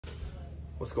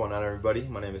What's going on, everybody?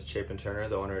 My name is Chapin Turner,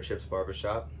 the owner of Chip's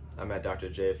Barbershop. I met Dr.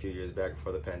 J a few years back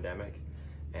before the pandemic,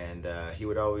 and he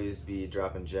would always be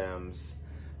dropping gems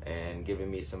and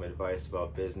giving me some advice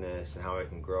about business and how I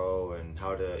can grow and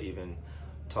how to even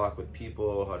talk with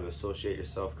people, how to associate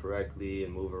yourself correctly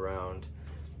and move around.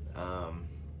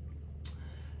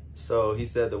 So he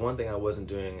said the one thing I wasn't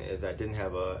doing is I didn't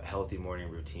have a healthy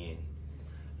morning routine.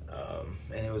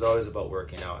 And it was always about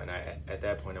working out, and at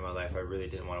that point in my life I really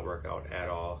didn't want to work out at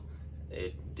all.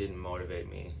 It didn't motivate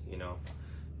me, it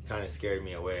kind of scared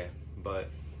me away. But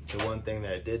the one thing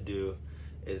that it did do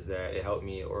is that it helped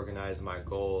me organize my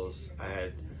goals. I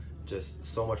had just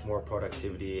so much more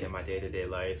productivity in my day-to-day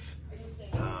life,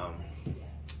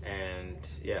 and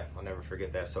yeah, I'll never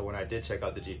forget that. So when I did check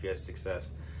out the GPS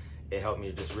Success, it helped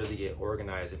me just really get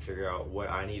organized and figure out what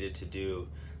I needed to do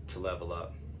to level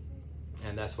up.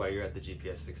 And that's why you're at the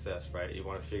GPS Success, right? You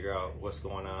want to figure out what's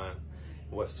going on,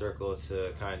 what circle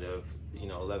to kind of,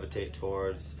 levitate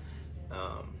towards,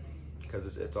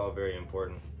 because it's all very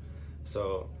important.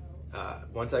 So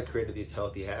once I created these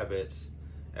healthy habits,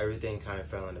 everything kind of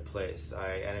fell into place.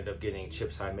 I ended up getting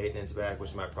Chip's High Maintenance back,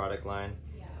 which is my product line.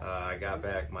 I got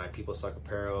back my People Stock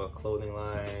Apparel clothing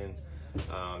line,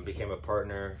 became a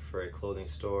partner for a clothing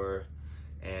store,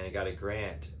 and got a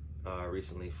grant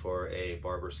recently for a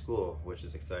barber school, which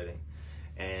is exciting.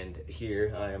 And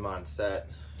here I am on set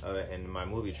in my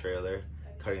movie trailer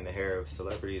cutting the hair of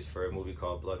celebrities for a movie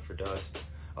called Blood for Dust.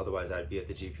 Otherwise I'd be at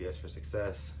the GPS for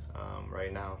Success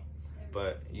right now.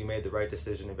 But you made the right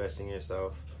decision investing in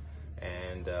yourself,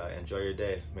 and enjoy your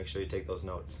day. Make sure you take those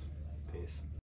notes. Peace.